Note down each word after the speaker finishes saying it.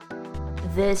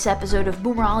This episode of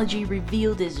Boomerology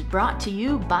Revealed is brought to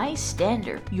you by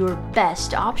Standard, your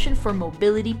best option for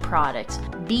mobility products.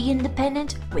 Be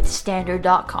independent with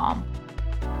Standard.com.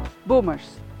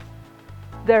 Boomers.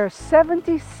 There are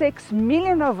 76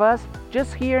 million of us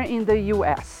just here in the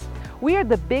US. We are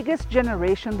the biggest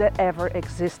generation that ever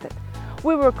existed.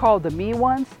 We were called the me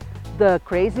ones, the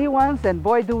crazy ones, and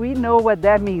boy do we know what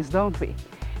that means, don't we?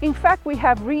 In fact, we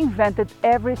have reinvented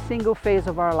every single phase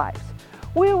of our lives.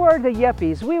 We were the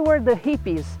yuppies, we were the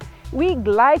hippies. We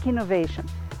like innovation.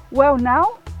 Well,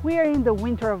 now we are in the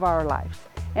winter of our lives,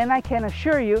 and I can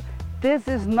assure you this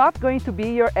is not going to be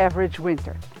your average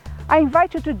winter. I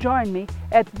invite you to join me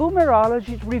at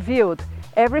Boomerology Revealed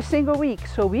every single week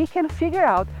so we can figure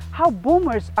out how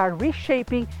boomers are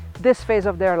reshaping this phase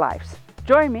of their lives.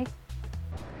 Join me.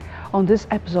 On this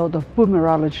episode of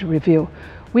Boomerology Revealed,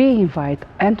 we invite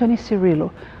Anthony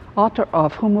Cirillo, author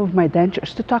of Who Moved My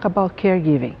Dentures, to talk about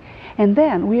caregiving. And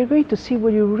then we are going to see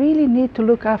what you really need to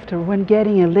look after when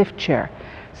getting a lift chair,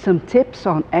 some tips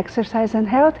on exercise and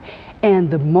health, and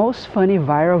the most funny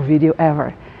viral video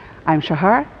ever. I'm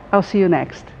Shahar. I'll see you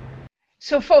next.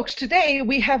 So folks, today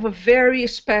we have a very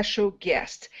special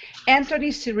guest, Anthony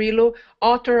Cirillo,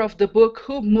 author of the book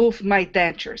Who Moved My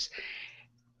Dentures.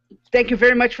 Thank you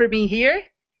very much for being here.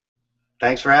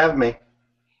 Thanks for having me.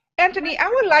 Anthony, I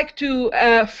would like to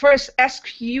first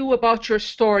ask you about your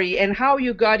story and how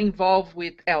you got involved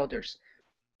with elders.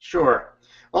 Sure.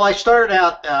 Well, I started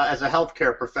out as a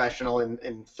healthcare professional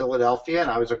in Philadelphia,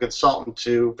 and I was a consultant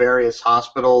to various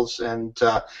hospitals and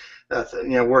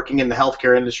working in the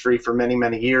healthcare industry for many,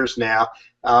 many years now.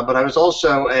 But I was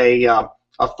also a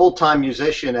full-time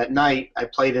musician at night. I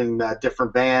played in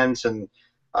different bands and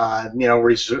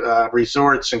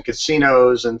resorts and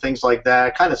casinos and things like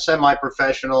that, kind of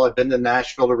semi-professional. I've been to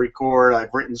Nashville to record,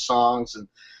 I've written songs and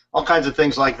all kinds of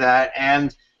things like that.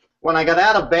 And when I got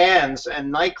out of bands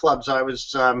and nightclubs, I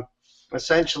was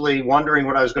essentially wondering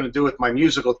what I was going to do with my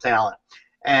musical talent.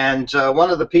 And one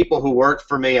of the people who worked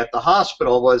for me at the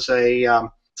hospital was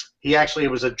he actually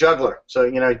was a juggler,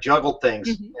 so juggled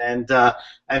things. Mm-hmm.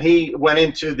 And he went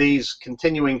into these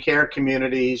continuing care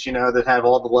communities, that have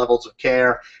all the levels of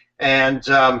care, and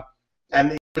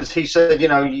he said, you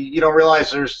don't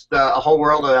realize there's a whole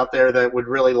world out there that would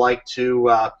really like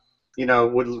to,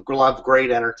 would love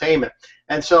great entertainment.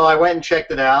 And so I went and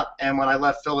checked it out, and when I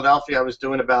left Philadelphia, I was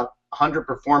doing about 100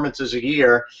 performances a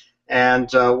year. And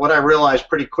what I realized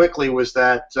pretty quickly was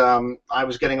that I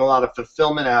was getting a lot of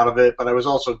fulfillment out of it, but I was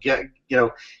also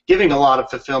giving a lot of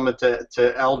fulfillment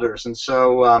to elders. And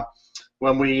so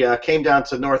when we came down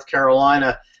to North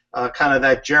Carolina, kind of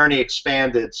that journey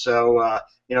expanded. So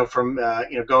from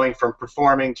going from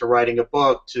performing to writing a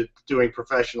book to doing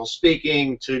professional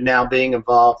speaking to now being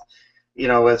involved,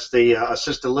 as the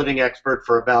assisted living expert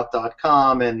for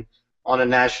About.com and on a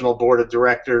national board of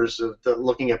directors of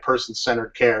looking at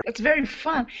person-centered care. That's very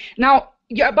fun. Now,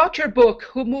 about your book,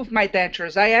 Who Moved My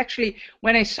Dentures, I actually,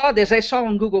 when I saw this, I saw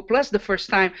on Google Plus the first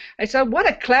time, I said, what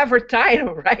a clever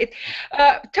title, right?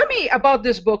 Tell me about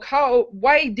this book.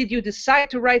 Why did you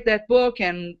decide to write that book,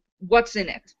 and what's in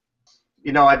it?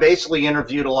 I basically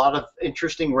interviewed a lot of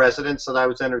interesting residents that I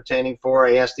was entertaining for.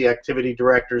 I asked the activity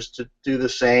directors to do the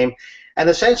same. And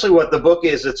essentially what the book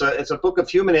is, it's a book of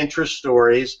human interest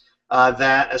stories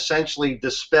that essentially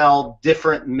dispel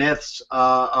different myths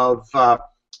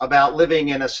about living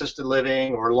in assisted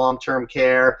living or long-term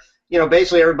care.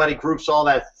 Basically everybody groups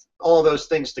all those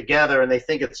things together, and they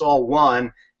think it's all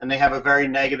one, and they have a very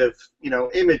negative,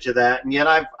 image of that. And yet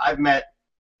I've met,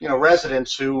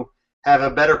 residents who have a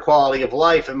better quality of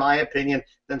life, in my opinion,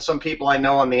 than some people I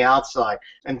know on the outside.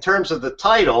 In terms of the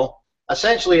title,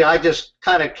 essentially I just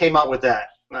kind of came up with that.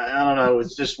 I don't know, it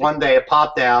was just one day it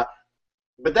popped out.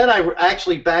 But then I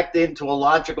actually backed into a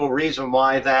logical reason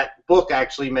why that book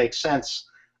actually makes sense.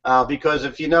 Because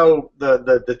if you know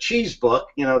the cheese book,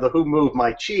 the Who Moved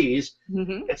My Cheese,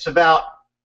 mm-hmm. It's about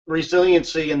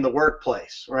resiliency in the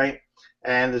workplace, right?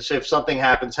 And it's if something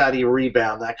happens, how do you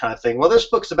rebound, that kind of thing. Well, this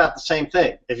book's about the same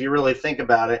thing, if you really think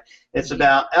about it. It's mm-hmm.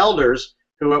 about elders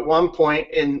who at one point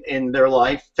in their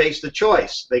life faced a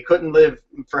choice. They couldn't live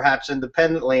perhaps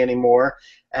independently anymore,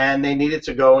 and they needed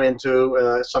to go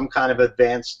into some kind of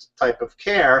advanced type of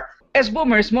care. As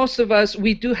boomers, most of us,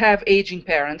 we do have aging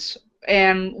parents,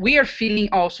 and we are feeling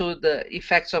also the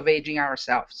effects of aging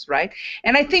ourselves, right?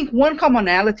 And I think one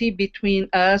commonality between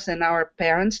us and our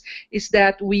parents is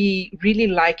that we really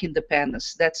like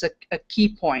independence. That's a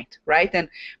key point, right? And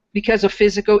because of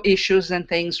physical issues and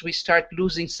things, we start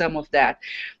losing some of that.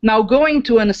 Now, going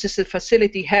to an assisted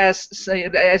facility has,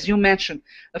 as you mentioned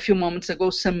a few moments ago,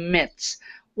 some myths.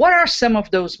 What are some of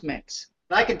those myths?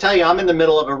 I can tell you, I'm in the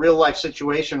middle of a real life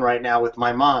situation right now with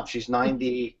my mom. She's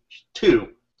 92,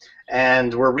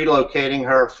 and we're relocating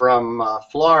her from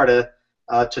Florida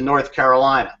to North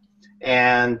Carolina.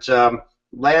 And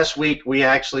last week we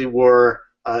actually were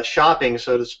shopping,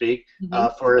 so to speak,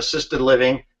 for assisted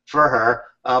living for her,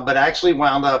 but actually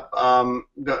wound up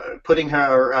putting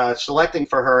her, selecting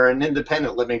for her an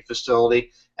independent living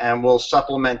facility, and we'll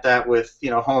supplement that with,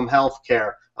 home health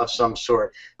care of some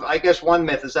sort. I guess one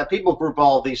myth is that people group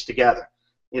all of these together.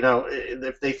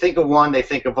 If they think of one, they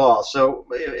think of all. So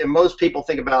if most people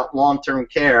think about long-term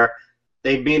care,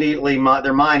 their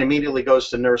mind immediately goes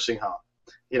to nursing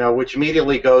home, which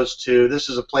immediately goes to, this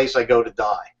is a place I go to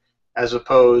die, as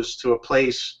opposed to a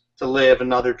place to live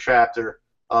another chapter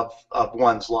of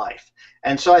one's life.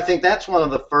 And so I think that's one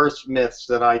of the first myths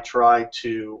that I try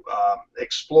to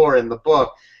explore in the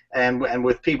book, and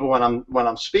with people when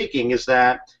I'm speaking, is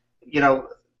that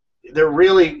they're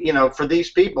really, for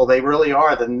these people, they really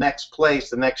are the next place,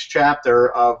 the next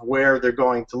chapter of where they're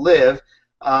going to live,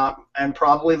 and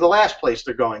probably the last place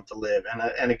they're going to live.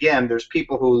 And again, there's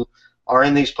people who are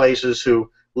in these places who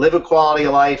live a quality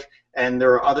of life, and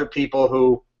there are other people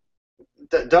who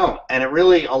don't. And it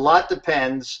really, a lot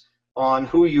depends on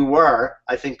who you were,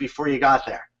 I think, before you got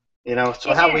there.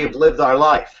 So how we have lived our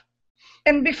life.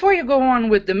 And before you go on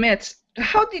with the myths,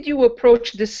 how did you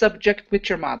approach this subject with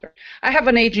your mother? I have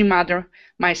an aging mother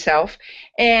myself,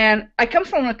 and I come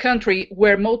from a country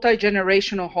where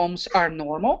multi-generational homes are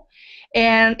normal,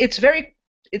 and it's very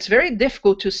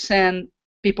difficult to send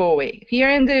people away. Here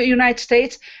in the United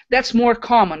States, that's more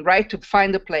common, right, to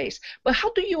find a place. But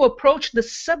how do you approach the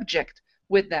subject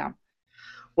with them?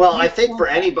 Well, I think for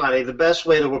anybody, the best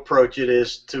way to approach it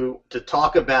is to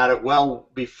talk about it well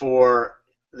before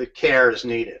the care is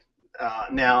needed.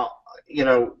 Now,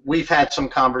 we've had some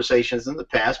conversations in the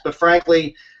past, but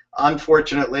frankly,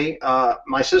 unfortunately,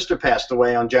 my sister passed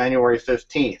away on January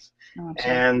 15th.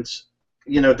 And,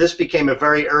 this became a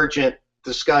very urgent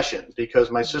discussion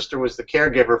because my sister was the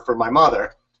caregiver for my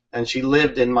mother, and she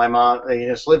lived in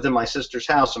my sister's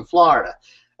house in Florida.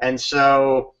 And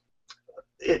so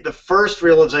the first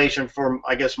realization for,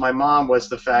 I guess, my mom was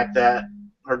the fact that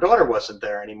her daughter wasn't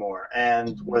there anymore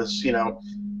and was,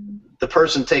 the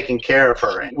person taking care of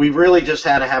her. And we really just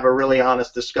had to have a really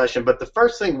honest discussion. But the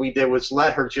first thing we did was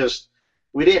let her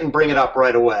we didn't bring it up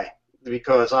right away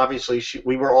because obviously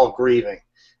we were all grieving.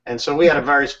 And so we had a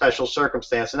very special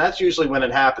circumstance. And that's usually when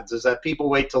it happens, is that people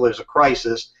wait till there's a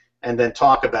crisis and then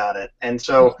talk about it. And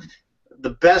so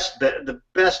the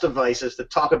best advice is to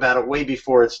talk about it way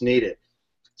before it's needed.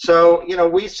 So,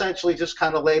 we essentially just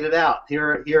kind of laid it out.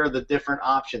 Here are the different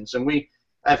options. And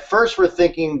at first we're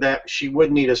thinking that she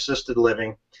would need assisted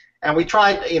living. And we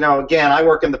tried, again, I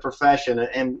work in the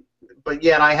profession, but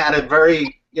yet I had to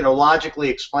very, logically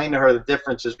explain to her the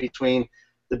differences between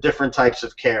the different types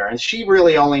of care. And she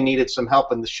really only needed some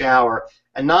help in the shower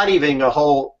and not even a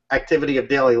whole activity of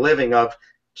daily living of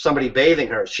somebody bathing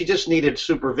her. She just needed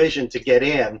supervision to get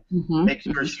in, make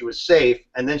sure she was safe,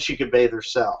 and then she could bathe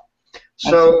herself.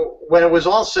 So when it was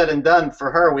all said and done for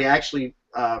her, we actually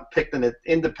picked an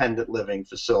independent living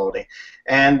facility.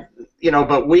 And,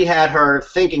 but we had her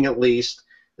thinking at least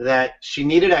that she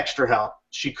needed extra help.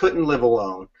 She couldn't live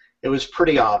alone. It was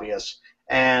pretty obvious.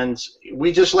 And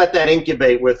we just let that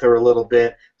incubate with her a little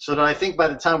bit so that I think by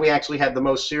the time we actually had the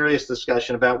most serious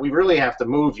discussion about we really have to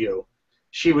move you,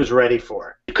 she was ready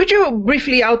for it. Could you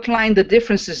briefly outline the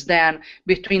differences then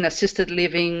between assisted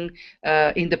living,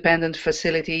 independent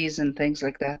facilities, and things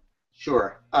like that?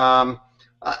 Sure. Well,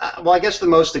 I guess the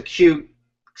most acute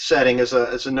setting is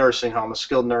a nursing home, a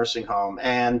skilled nursing home.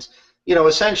 And,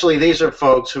 essentially these are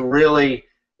folks who really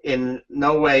in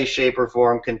no way, shape, or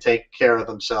form can take care of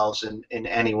themselves in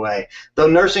any way. Though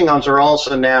nursing homes are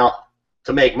also now,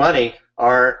 to make money,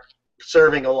 are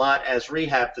serving a lot as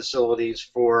rehab facilities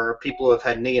for people who have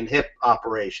had knee and hip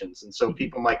operations, and so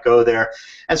people might go there,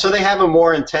 and so they have a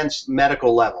more intense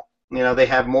medical level. They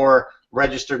have more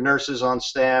registered nurses on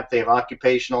staff, they have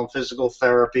occupational and physical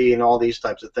therapy and all these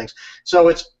types of things. So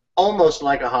it's almost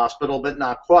like a hospital, but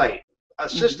not quite.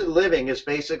 Assisted living is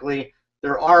basically,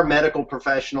 there are medical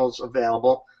professionals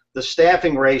available, the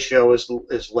staffing ratio is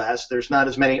less, there's not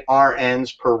as many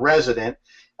RNs per resident,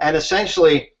 and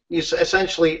you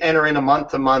essentially enter in a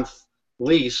month-to-month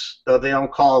lease, though they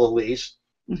don't call it a lease,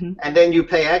 and then you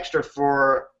pay extra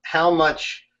for how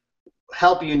much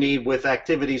help you need with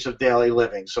activities of daily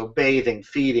living, so bathing,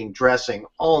 feeding, dressing,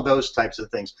 all those types of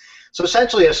things. So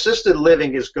essentially assisted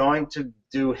living is going to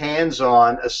do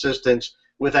hands-on assistance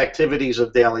with activities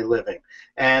of daily living.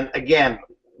 And again,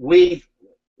 we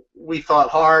we thought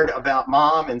hard about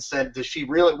Mom and said,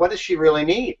 what does she really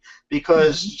need?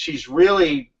 Because she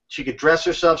could dress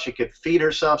herself, she could feed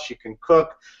herself, she can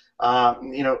cook,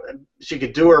 she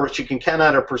can count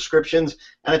out her prescriptions.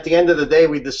 And at the end of the day,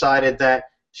 we decided that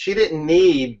she didn't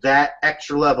need that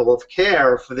extra level of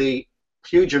care for the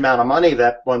huge amount of money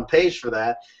that one pays for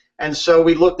that. And so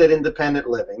we looked at independent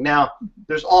living. Now,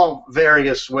 there's all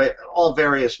various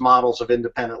models of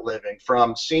independent living,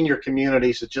 from senior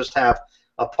communities that just have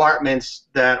apartments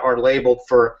that are labeled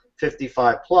for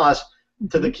 55 plus,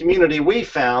 to the community we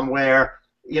found where,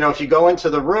 if you go into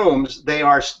the rooms, they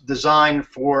are designed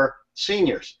for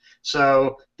seniors.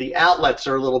 So the outlets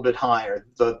are a little bit higher,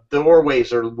 the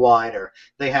doorways are wider,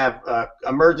 they have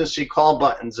emergency call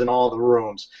buttons in all the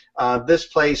rooms. This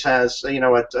place has, a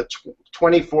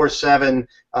 24/7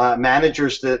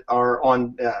 managers that are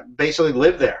on, basically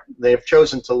live there. They have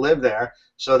chosen to live there,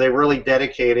 so they're really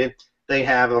dedicated. They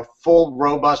have a full,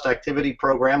 robust activity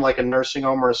program like a nursing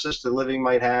home or assisted living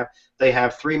might have. They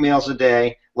have 3 meals a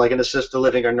day like an assisted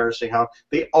living or nursing home.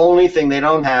 The only thing they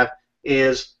don't have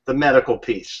is the medical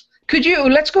piece.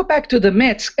 Let's go back to the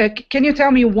myths. Can you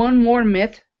tell me one more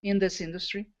myth in this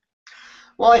industry?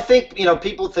 Well, I think,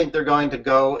 people think they're going to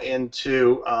go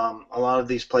into a lot of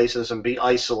these places and be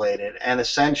isolated. And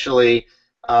essentially,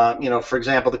 for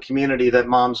example, the community that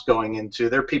Mom's going into,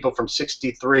 there are people from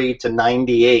 63 to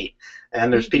 98.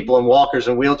 And there's people in walkers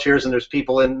and wheelchairs, and there's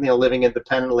people living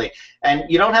independently. And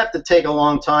you don't have to take a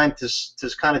long time to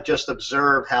kind of just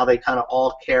observe how they kind of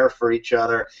all care for each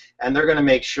other. And they're going to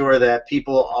make sure that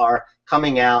people are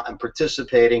coming out and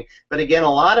participating. But again, a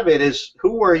lot of it is,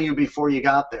 who were you before you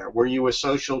got there? Were you a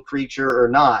social creature or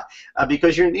not?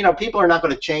 Because people are not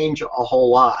going to change a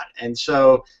whole lot. And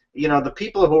so, the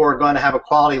people who are going to have a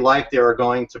quality life there are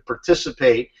going to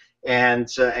participate and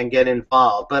get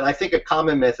involved. But I think a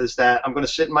common myth is that I'm going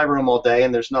to sit in my room all day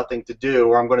and there's nothing to do,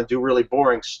 or I'm going to do really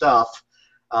boring stuff,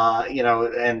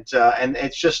 and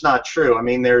it's just not true. I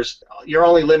mean, you're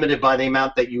only limited by the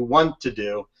amount that you want to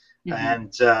do,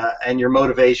 and your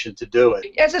motivation to do it.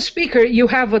 As a speaker, you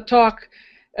have a talk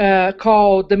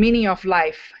called The Meaning of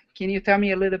Life. Can you tell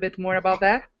me a little bit more about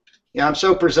that? Yeah, I'm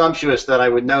so presumptuous that I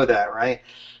would know that, right?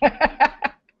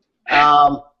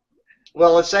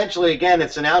 Well, essentially, again,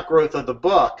 it's an outgrowth of the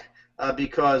book,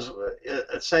 because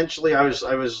essentially I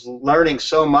was learning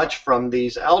so much from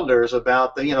these elders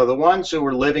about the ones who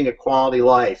were living a quality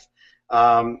life,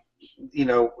 had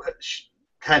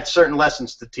certain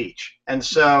lessons to teach. And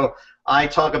so I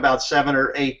talk about 7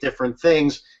 or 8 different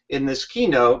things in this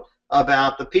keynote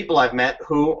about the people I've met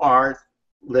who are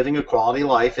living a quality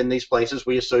life in these places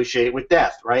we associate with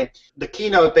death, right? The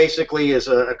keynote basically is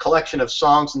a collection of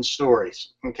songs and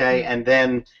stories, okay, and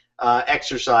then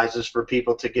exercises for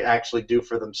people to actually do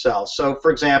for themselves. So,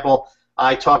 for example,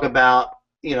 I talk about,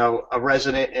 a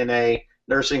resident in a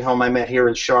nursing home I met here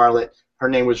in Charlotte. Her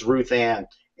name was Ruth Ann,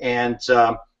 and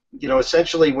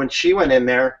essentially when she went in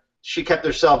there, she kept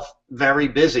herself very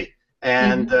busy.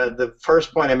 And the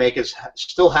first point I make is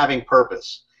still having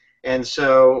purpose. And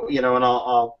so, and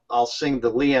I'll sing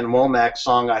the Leanne Womack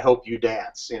song, I Hope You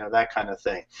Dance, that kind of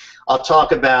thing. I'll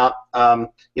talk about,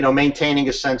 maintaining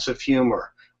a sense of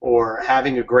humor, or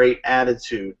having a great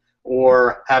attitude,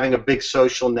 or having a big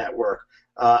social network.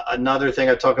 Another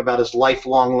thing I talk about is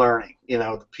lifelong learning.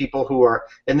 The people who are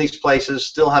in these places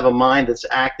still have a mind that's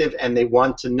active and they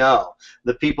want to know.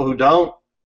 The people who don't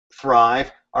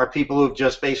thrive are people who've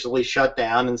just basically shut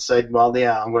down and said, well,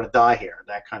 yeah, I'm going to die here,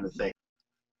 that kind of thing.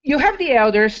 You have the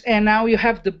elders, and now you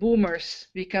have the boomers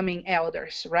becoming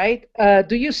elders, right?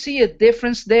 Do you see a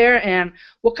difference there, and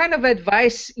what kind of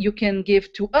advice you can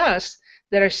give to us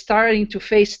that are starting to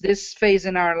face this phase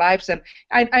in our lives? And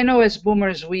I know as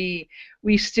boomers, we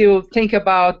still think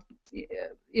about,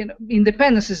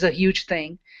 independence is a huge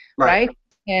thing, right?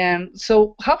 And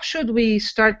so how should we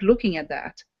start looking at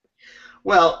that?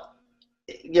 Well,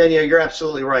 yeah, you're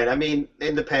absolutely right. I mean,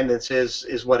 independence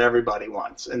is what everybody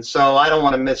wants, and so I don't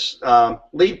want to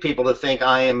mislead people to think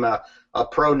I am a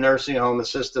pro nursing home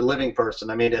assisted living person.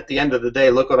 I mean, at the end of the day,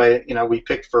 look what we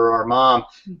picked for our mom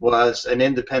was an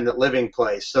independent living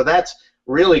place. So that's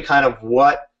really kind of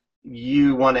what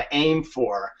you want to aim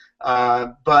for.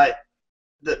 But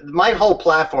my whole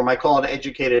platform, I call it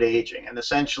educated aging, and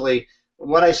essentially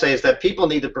what I say is that people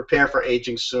need to prepare for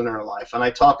aging sooner in life, and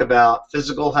I talk about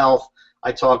physical health,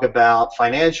 I talk about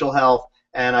financial health,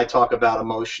 and I talk about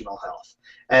emotional health.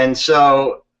 And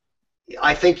so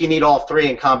I think you need all three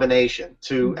in combination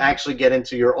to actually get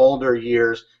into your older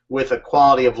years with a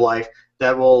quality of life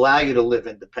that will allow you to live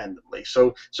independently.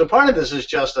 So part of this is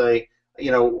just a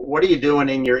what are you doing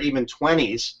in your even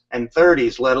 20s and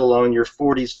 30s, let alone your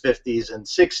 40s, 50s, and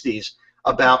 60s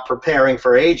about preparing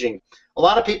for aging? A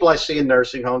lot of people I see in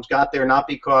nursing homes got there not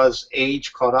because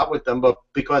age caught up with them, but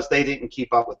because they didn't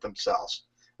keep up with themselves.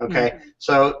 Okay,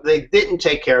 so they didn't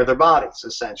take care of their bodies,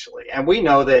 essentially. And we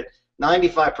know that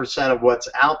 95% of what's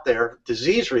out there,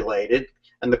 disease-related,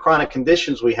 and the chronic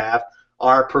conditions we have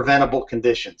are preventable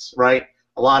conditions, right?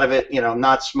 A lot of it,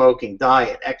 not smoking,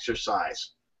 diet,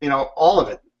 exercise, all of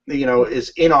it, is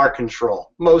in our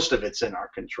control. Most of it's in our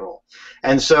control.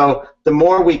 And so the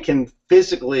more we can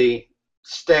physically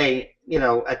stay,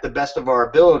 at the best of our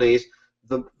abilities,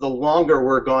 the longer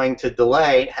we're going to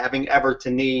delay having ever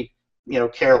to need,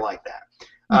 care like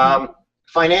that.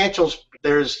 Financials,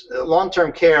 there's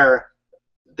long-term care.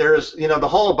 There's, the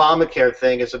whole Obamacare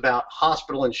thing is about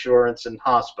hospital insurance and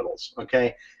hospitals,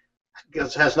 okay?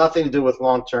 It has nothing to do with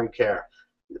long-term care.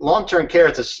 Long-term care,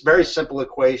 it's a very simple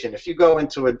equation. If you go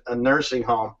into a nursing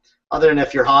home, other than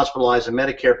if you're hospitalized and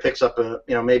Medicare picks up,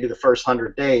 maybe the first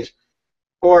 100 days,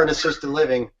 or an assisted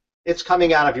living, it's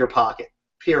coming out of your pocket,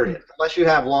 period, unless you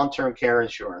have long-term care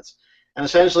insurance. And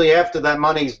essentially after that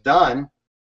money's done,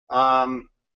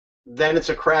 then it's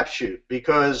a crapshoot,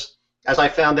 because as I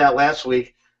found out last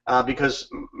week, because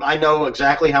I know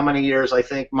exactly how many years I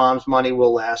think Mom's money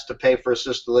will last to pay for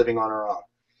assisted living on her own.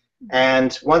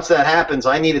 And once that happens,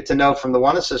 I needed to know from the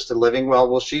one assisted living, well,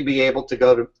 will she be able to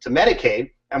go to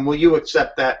Medicaid, and will you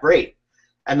accept that rate?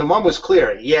 And the one was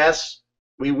clear, yes,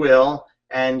 we will,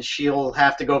 and she'll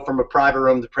have to go from a private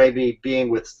room to probably being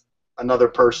with another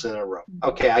person in a room.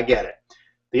 Okay, I get it.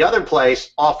 The other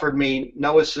place offered me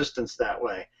no assistance that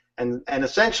way. And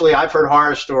essentially, I've heard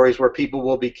horror stories where people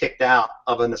will be kicked out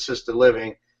of an assisted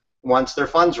living once their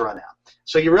funds run out.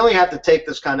 So you really have to take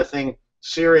this kind of thing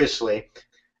seriously.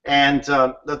 And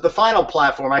the final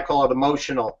platform, I call it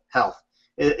emotional health.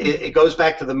 It goes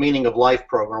back to the Meaning of Life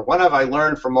program. What have I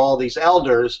learned from all these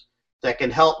elders that can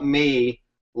help me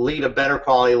lead a better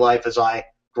quality of life as I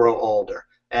grow older?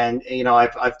 And,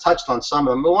 I've touched on some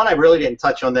of them. The one I really didn't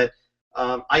touch on that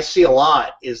I see a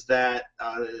lot is that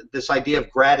this idea of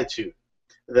gratitude,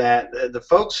 that the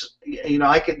folks,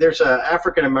 there's an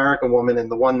African-American woman in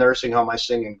the one nursing home I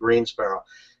sing in Greensboro.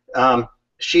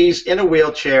 She's in a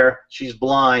wheelchair, she's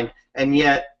blind, and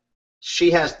yet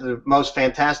she has the most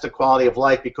fantastic quality of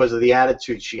life because of the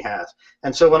attitude she has.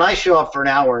 And so when I show up for an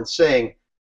hour and sing,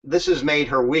 this has made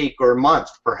her week or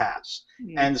month, perhaps.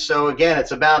 And so, again,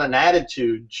 it's about an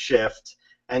attitude shift,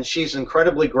 and she's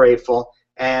incredibly grateful.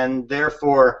 And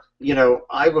therefore,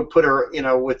 I would put her,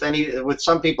 with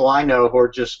some people I know who are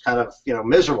just kind of,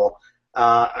 miserable.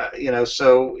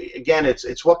 So again,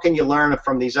 it's what can you learn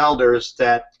from these elders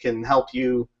that can help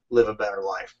you live a better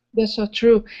life. That's so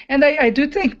true. And I do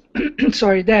think,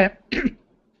 sorry, that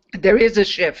there is a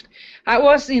shift. I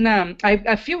was in,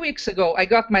 a few weeks ago, I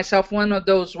got myself one of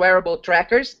those wearable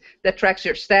trackers that tracks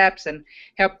your steps and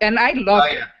help, and I love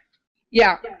it.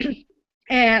 Yeah.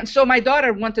 And so my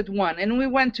daughter wanted one, and we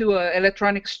went to an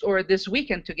electronics store this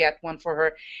weekend to get one for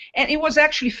her. And it was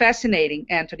actually fascinating,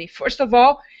 Anthony. First of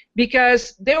all,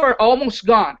 because they were almost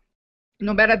gone.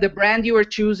 No matter the brand you were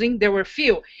choosing, there were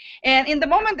few. And in the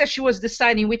moment that she was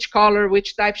deciding which color,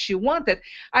 which type she wanted,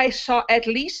 I saw at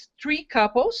least 3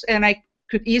 couples, and I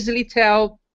could easily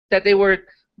tell that they were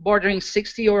bordering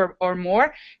 60 or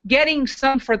more, getting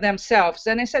some for themselves.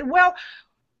 And I said, well,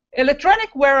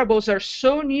 electronic wearables are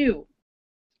so new,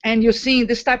 and you're seeing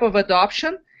this type of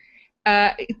adoption,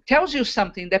 it tells you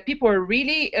something, that people are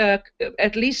really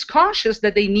at least conscious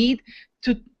that they need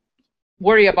to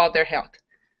worry about their health.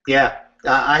 Yeah,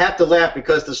 I have to laugh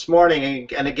because this morning,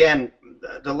 and again,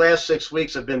 the last 6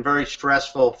 weeks have been very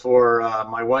stressful for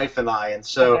my wife and I, and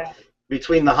so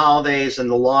between the holidays and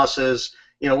the losses,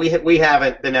 we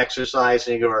haven't been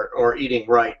exercising or eating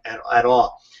right at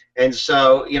all. And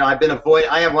so, I've been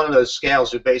I have one of those scales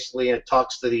that basically it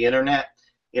talks to the internet.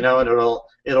 And it'll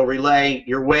relay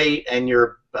your weight and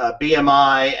your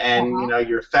BMI and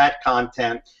your fat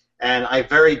content. And I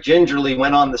very gingerly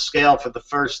went on the scale for the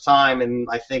first time in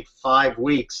I think 5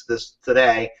 weeks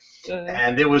today,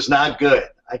 and it was not good.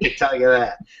 I can tell you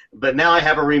that. But now I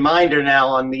have a reminder now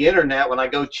on the internet when I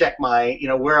go check my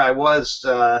where I was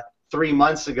 3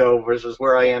 months ago versus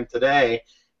where I am today.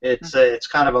 It's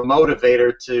kind of a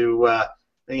motivator to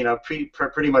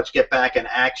pretty much get back in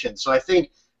action. So I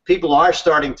think people are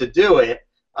starting to do it,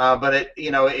 but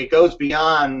it goes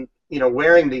beyond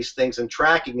wearing these things and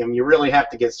tracking them. You really have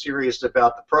to get serious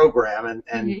about the program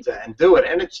and do it.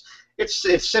 And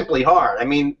it's simply hard. I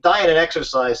mean, diet and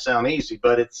exercise sound easy,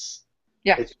 but it's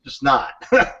just not.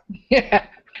 Yeah,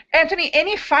 Anthony,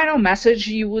 any final message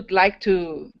you would like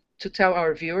to tell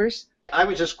our viewers? I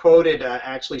was just quoted,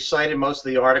 actually cited, most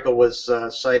of the article was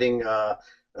citing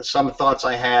some thoughts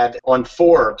I had on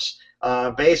Forbes.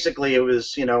 Basically, it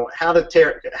was, how to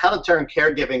turn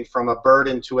caregiving from a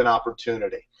burden to an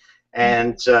opportunity.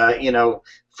 And,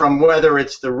 from whether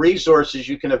it's the resources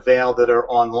you can avail that are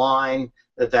online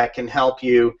that can help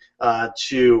you,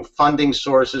 to funding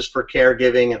sources for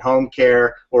caregiving and home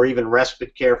care, or even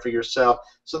respite care for yourself.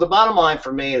 So the bottom line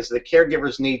for me is that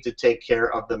caregivers need to take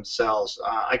care of themselves.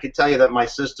 I can tell you that my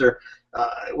sister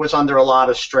was under a lot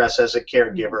of stress as a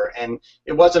caregiver, and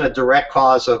it wasn't a direct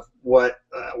cause of what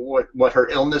her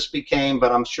illness became,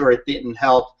 but I'm sure it didn't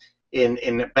help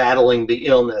in battling the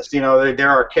illness. There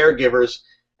are caregivers,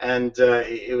 and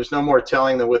it was no more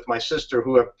telling than with my sister,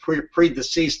 who have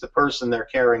predeceased the person they're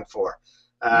caring for,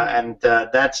 and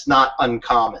that's not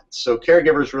uncommon. So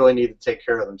caregivers really need to take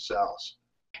care of themselves.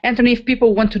 Anthony, if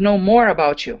people want to know more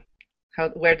about you,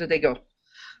 where do they go?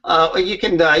 You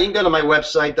can go to my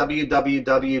website,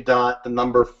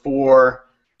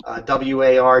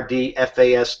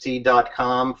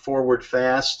 www.4wardfast.com,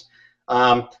 forwardfast.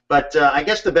 But I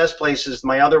guess the best place is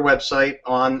my other website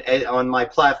on my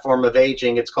platform of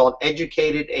aging. It's called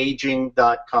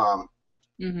educatedaging.com.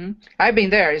 Mm-hmm. I've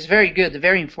been there. It's very good,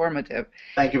 very informative.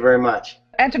 Thank you very much.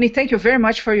 Anthony, thank you very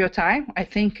much for your time. I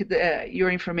think your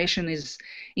information is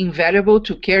invaluable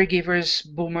to caregivers,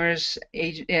 boomers,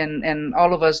 and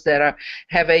all of us that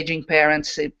have aging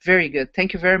parents. Very good.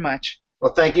 Thank you very much.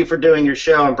 Well, thank you for doing your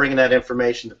show and bringing that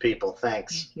information to people.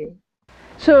 Thanks. Thank you.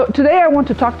 So today I want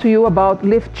to talk to you about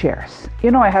lift chairs.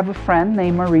 I have a friend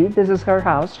named Marie. This is her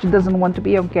house. She doesn't want to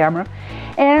be on camera.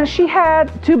 And she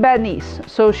had 2 bad knees.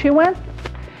 So she went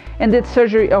and did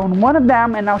surgery on one of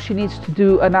them, and now she needs to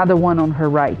do another one on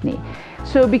her right knee.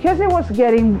 So because it was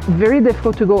getting very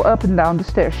difficult to go up and down the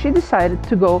stairs, she decided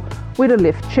to go with a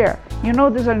lift chair.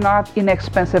 These are not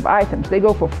inexpensive items. They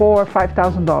go for $4,000 or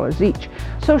 $5,000 each.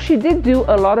 So she did do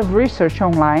a lot of research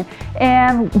online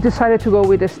and decided to go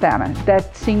with a Stana.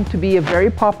 That seemed to be a very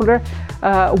popular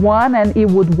one, and it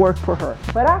would work for her.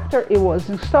 But after it was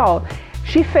installed,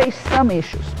 she faced some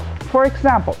issues. For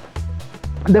example,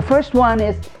 the first one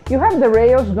is you have the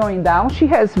rails going down. She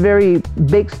has very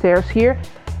big stairs here,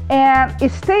 and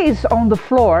it stays on the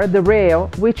floor, the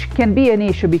rail, which can be an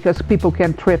issue because people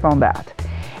can trip on that.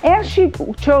 And she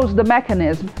chose the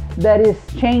mechanism that is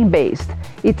chain-based.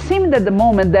 It seemed at the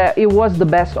moment that it was the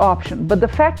best option, but the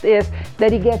fact is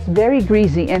that it gets very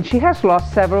greasy, and she has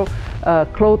lost several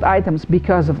cloth items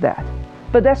because of that.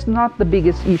 But that's not the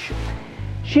biggest issue.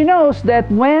 She knows that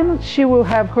when she will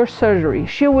have her surgery,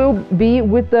 she will be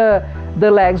with the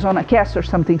legs on a cast or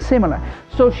something similar.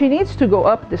 So she needs to go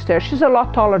up the stairs. She's a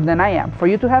lot taller than I am. For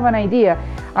you to have an idea,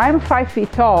 I'm 5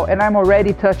 feet tall, and I'm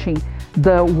already touching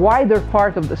the wider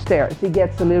part of the stairs. It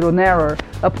gets a little narrower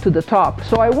up to the top.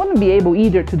 So I wouldn't be able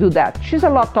either to do that. She's a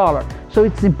lot taller, so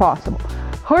it's impossible.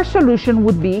 Her solution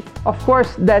would be, of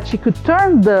course, that she could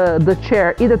turn the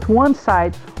chair either to one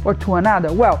side or to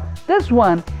another. Well, this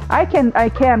one, I can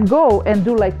go and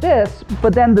do like this,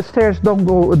 but then the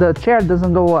chair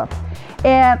doesn't go up.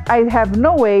 And I have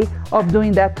no way of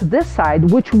doing that to this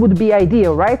side, which would be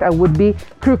ideal, right? I would be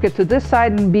crooked to this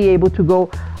side and be able to go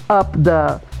up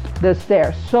the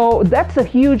stairs. So that's a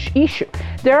huge issue.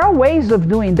 There are ways of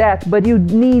doing that, but you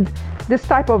need this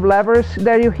type of levers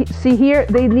that you see here.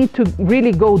 They need to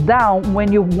really go down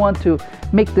when you want to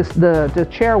make the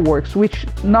chair works, which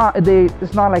it's not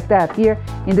like that. Here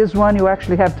in this one, you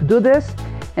actually have to do this,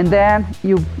 and then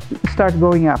you start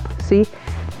going up. See?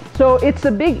 So it's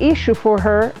a big issue for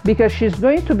her because she's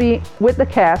going to be with the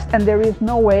cast, and there is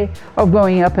no way of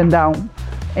going up and down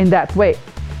in that way.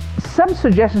 Some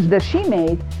suggestions that she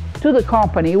made to the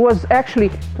company was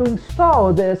actually to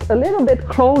install this a little bit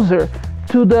closer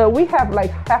to we have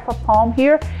like half a palm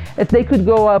here. If they could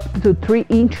go up to 3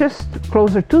 inches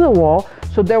closer to the wall,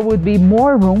 so there would be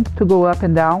more room to go up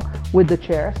and down with the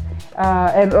chairs.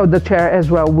 And the chair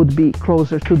as well would be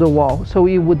closer to the wall, so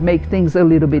it would make things a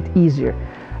little bit easier.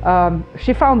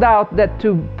 She found out that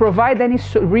to provide any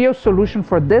real solution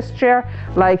for this chair,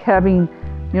 like having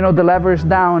the levers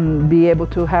down and be able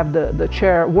to have the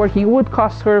chair working, it would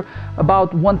cost her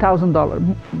about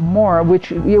 $1,000 more,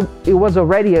 which it was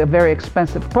already a very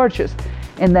expensive purchase,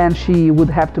 and then she would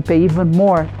have to pay even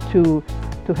more to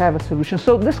have a solution.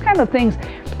 So this kind of things,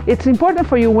 it's important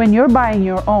for you when you're buying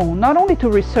your own, not only to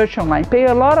research online, pay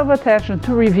a lot of attention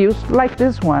to reviews like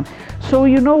this one, so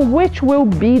you know which will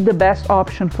be the best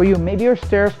option for you. Maybe your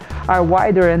stairs are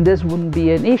wider and this wouldn't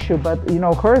be an issue, but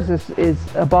hers is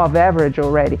above average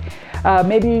already.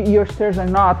 Maybe your stairs are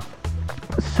not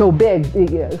so big.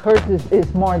 Hers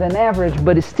is more than average,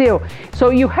 but still. So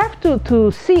you have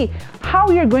to see how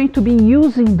you're going to be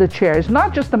using the chair. It's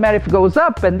not just a matter if it goes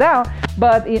up and down,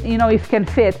 but if it can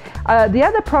fit. The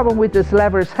other problem with this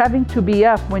levers having to be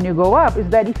up when you go up is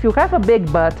that if you have a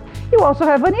big butt, you also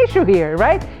have an issue here,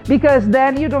 right? Because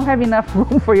then you don't have enough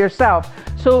room for yourself.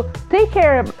 So take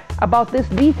care about these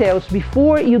details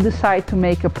before you decide to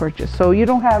make a purchase. So you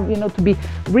don't have, to be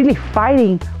really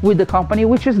fighting with the company,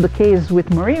 which is the case with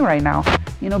Marine right now,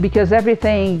 because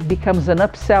everything becomes an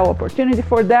upsell opportunity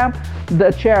for them.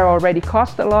 The chair already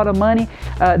cost a lot of money,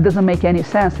 doesn't make any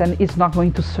sense, and it's not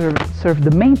going to serve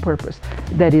the main purpose,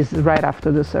 that is right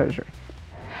after the surgery.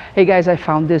 Hey guys, I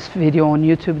found this video on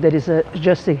YouTube that is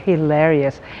just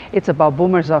hilarious. It's about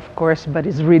boomers, of course, but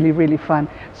it's really, really fun.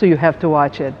 So you have to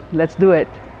watch it. Let's do it.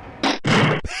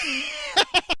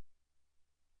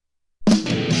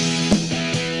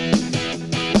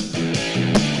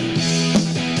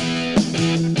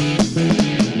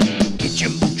 Get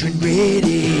your Motrin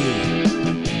ready.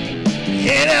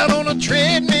 Head out on a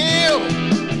treadmill.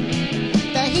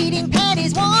 The heating pad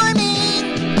is warming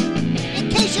in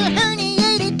case you're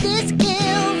herniated disc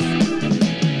kills.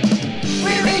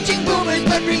 We're aging boomers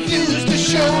but refuse to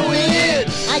show it.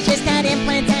 I just had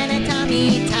implants and a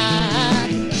tummy tuck.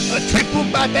 A triple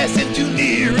bypass and 2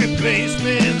 knee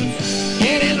replacements.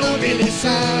 Getting old really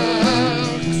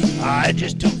sucks. I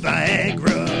just took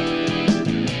Viagra.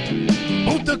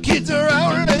 Both the kids are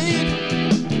our age.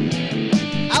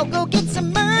 I'll go get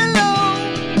some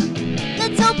Merlot.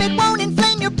 Let's hope it won't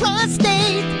inflame your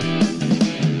prostate.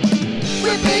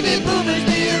 We're baby boomers,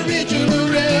 the original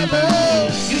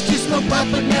rebels. Used to smoke pot,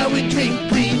 but now we drink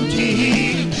green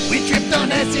tea. We tripped on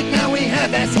acid, now we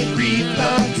have acid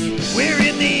reflux. We're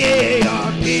in the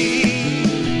ARP.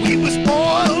 We were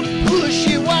spoiled,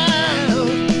 pushy, wild,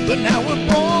 but now we're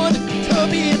bored,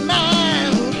 tubby and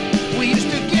mild. We used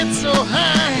to get so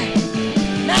high,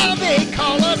 now they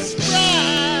call us spry.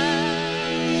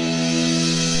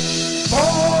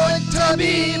 Bored,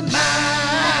 tubby,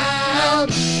 mild.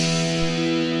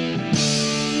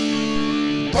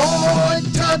 Bored,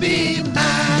 tubby,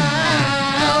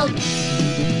 mild.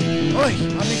 Oy,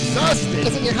 I'm exhausted.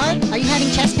 Is it your heart? Are you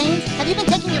having chest pains? Have you been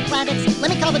taking your Plavix?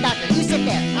 Let me call the doctor. You sit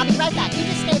there. I'll be right back. You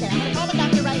just stay there. I'm going to call the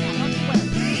doctor right now. Don't you worry.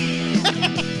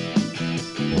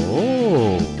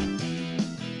 Oh.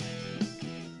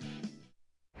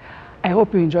 I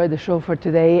hope you enjoyed the show for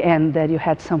today and that you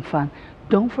had some fun.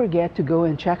 Don't forget to go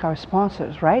and check our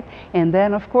sponsors, right? And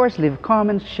then, of course, leave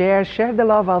comments, share the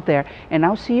love out there. And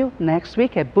I'll see you next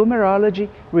week at Boomerology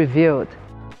Revealed.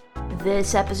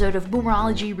 This episode of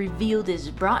Boomerology Revealed is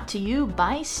brought to you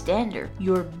by Stander,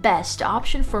 your best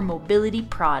option for mobility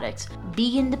products.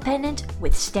 Be independent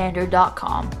with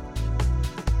Stander.com.